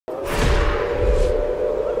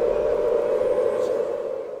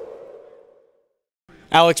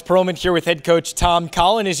Alex Perlman here with head coach Tom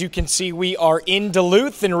Collen. As you can see, we are in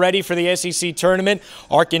Duluth and ready for the SEC tournament.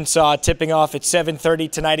 Arkansas tipping off at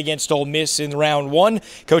 7:30 tonight against Ole Miss in round one.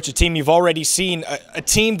 Coach, a team you've already seen, a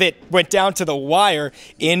team that went down to the wire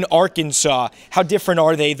in Arkansas. How different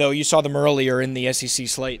are they, though? You saw them earlier in the SEC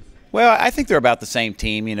slate. Well, I think they're about the same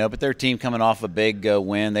team, but they're a team coming off a big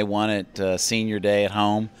win. They won it senior day at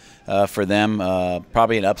home for them,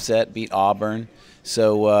 probably an upset, beat Auburn.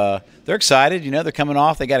 So they're excited. They're coming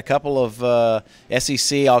off. They got a couple of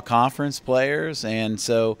SEC all-conference players. And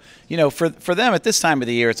so, for them at this time of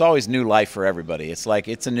the year, it's always new life for everybody. It's like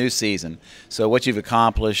it's a new season. So what you've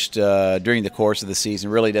accomplished during the course of the season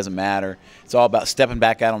really doesn't matter. It's all about stepping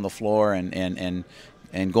back out on the floor and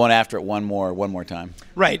going after it one more time.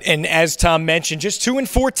 Right, and as Tom mentioned, just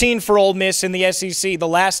 2-14 for Ole Miss in the SEC, the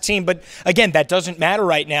last team. But again, that doesn't matter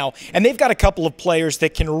right now. And they've got a couple of players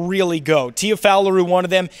that can really go. Tia Fowleroo, one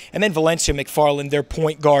of them, and then Valencia McFarland, their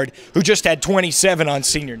point guard, who just had 27 on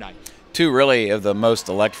senior night. Two really of the most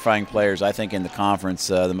electrifying players, I think, in the conference.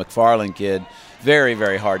 The McFarland kid, very,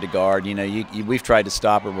 very hard to guard. We've tried to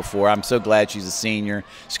stop her before. I'm so glad she's a senior.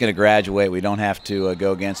 She's going to graduate. We don't have to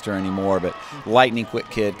go against her anymore. But lightning quick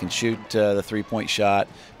kid, can shoot the three-point shot,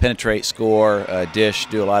 penetrate, score, dish,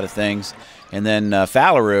 do a lot of things. And then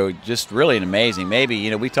Fowleroo, just really an amazing.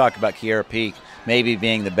 Maybe, we talked about Kiera Peak maybe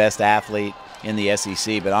being the best athlete in the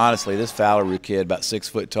SEC, but honestly, this Fowleroo kid, about 6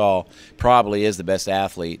 foot tall, probably is the best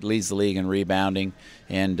athlete, leads the league in rebounding,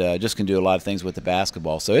 and just can do a lot of things with the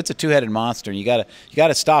basketball. So it's a two-headed monster, and you got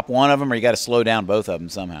to stop one of them, or you got to slow down both of them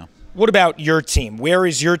somehow. What about your team? Where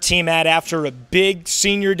is your team at after a big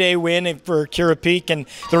senior day win for Kiera Peak and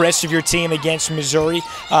the rest of your team against Missouri?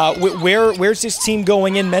 Where's this team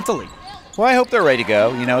going in mentally? Well, I hope they're ready to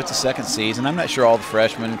go. It's a second season. I'm not sure all the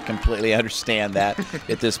freshmen completely understand that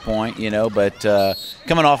at this point, but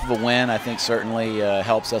coming off of a win, I think certainly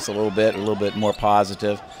helps us a little bit more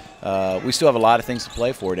positive. We still have a lot of things to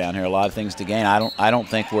play for down here, a lot of things to gain. I don't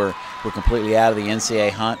think we're completely out of the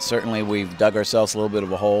NCAA hunt. Certainly we've dug ourselves a little bit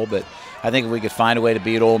of a hole, but I think if we could find a way to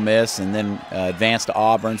beat Ole Miss and then advance to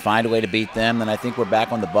Auburn, find a way to beat them, then I think we're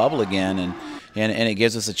back on the bubble again, and it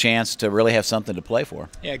gives us a chance to really have something to play for.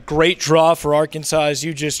 Yeah, great draw for Arkansas, as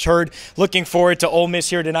you just heard. Looking forward to Ole Miss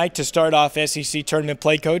here tonight to start off SEC tournament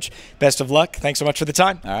play, Coach. Best of luck. Thanks so much for the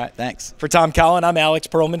time. All right, thanks. For Tom Collen, I'm Alex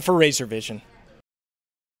Perlman for Razor Vision.